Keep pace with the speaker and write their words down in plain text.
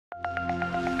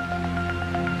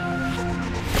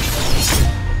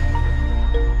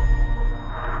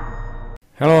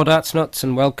Hello Darts Nutz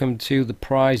and welcome to the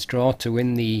prize draw to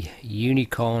win the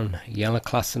Unicorn Jelle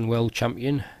Klaasen World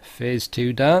Champion Phase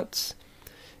 2 darts.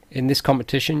 In this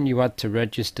competition you had to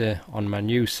register on my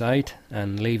new site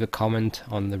and leave a comment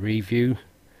on the review,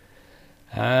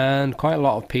 and quite a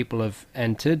lot of people have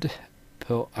entered,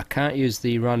 but I can't use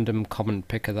the random comment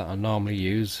picker that I normally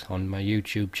use on my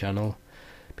YouTube channel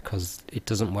because it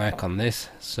doesn't work on this.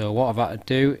 So what I've had to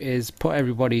do is put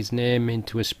everybody's name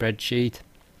into a spreadsheet,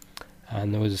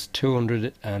 and there was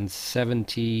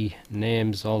 270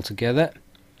 names altogether,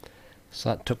 so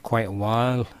that took quite a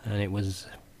while and it was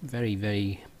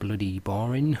very bloody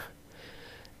boring.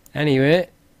 Anyway,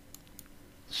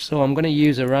 so I'm going to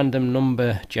use a random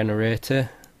number generator,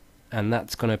 and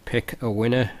that's going to pick a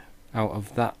winner out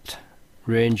of that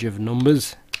range of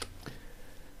numbers.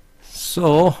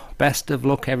 So best of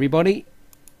luck everybody,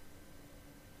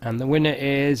 and the winner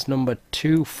is number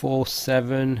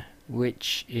 247,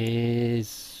 which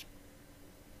is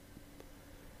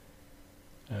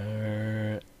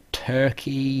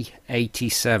Turkey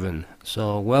 87.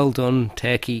 So well done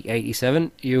Turkey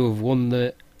 87, you have won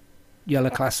the Jelle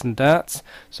Klaasen darts.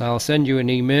 So I'll send you an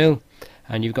email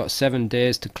and you've got 7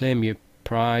 days to claim your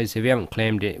prize. If you haven't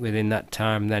claimed it within that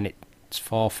time, then it's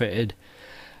forfeited.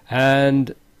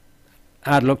 And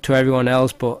hard luck to everyone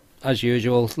else, but as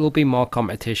usual there'll be more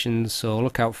competitions, so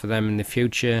look out for them in the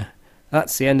future.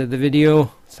 That's the end of the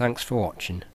video. Thanks for watching.